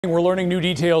We're learning new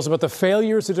details about the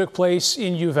failures that took place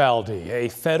in Uvalde, a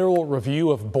federal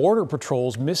review of Border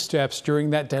Patrol's missteps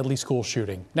during that deadly school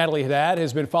shooting. Natalie Haddad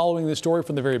has been following this story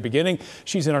from the very beginning.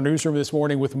 She's in our newsroom this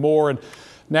morning with more. And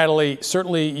Natalie,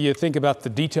 certainly you think about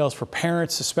the details for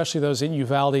parents, especially those in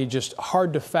Uvalde, just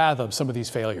hard to fathom some of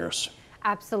these failures.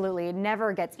 Absolutely. It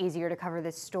never gets easier to cover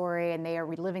this story, and they are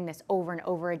reliving this over and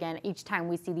over again each time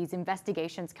we see these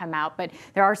investigations come out. But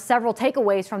there are several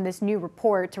takeaways from this new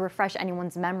report to refresh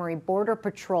anyone's memory. Border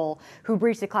Patrol, who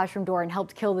breached the classroom door and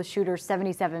helped kill the shooters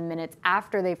 77 minutes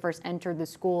after they first entered the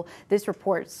school. This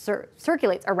report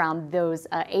circulates around those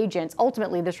agents.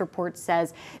 Ultimately, this report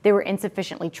says they were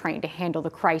insufficiently trained to handle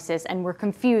the crisis and were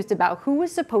confused about who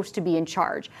was supposed to be in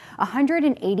charge.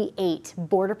 188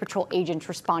 Border Patrol agents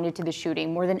responded to the shooting,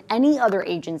 more than any other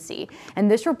agency. And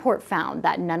this report found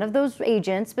that none of those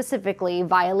agents specifically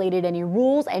violated any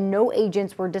rules and no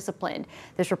agents were disciplined.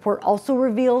 This report also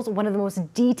reveals one of the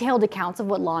most detailed accounts of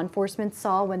what law enforcement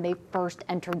saw when they first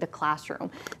entered the classroom.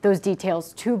 Those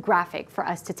details too graphic for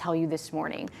us to tell you this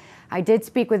morning. I did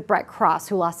speak with Brett Cross,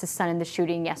 who lost his son in the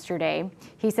shooting yesterday.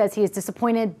 He says he is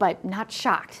disappointed but not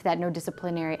shocked that no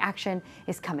disciplinary action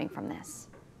is coming from this.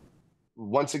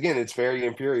 Once again, it's very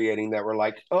infuriating that we're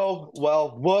like, oh,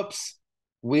 well, whoops,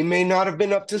 we may not have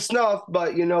been up to snuff,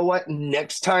 but you know what?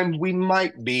 Next time we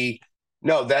might be.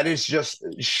 No, that is just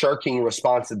shirking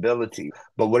responsibility.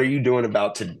 But what are you doing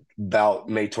about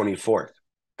May 24th?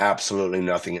 Absolutely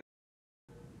nothing.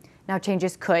 Now,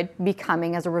 changes could be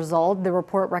coming as a result. The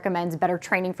report recommends better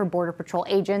training for Border Patrol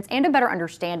agents and a better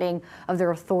understanding of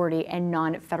their authority in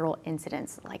non-federal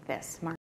incidents like this.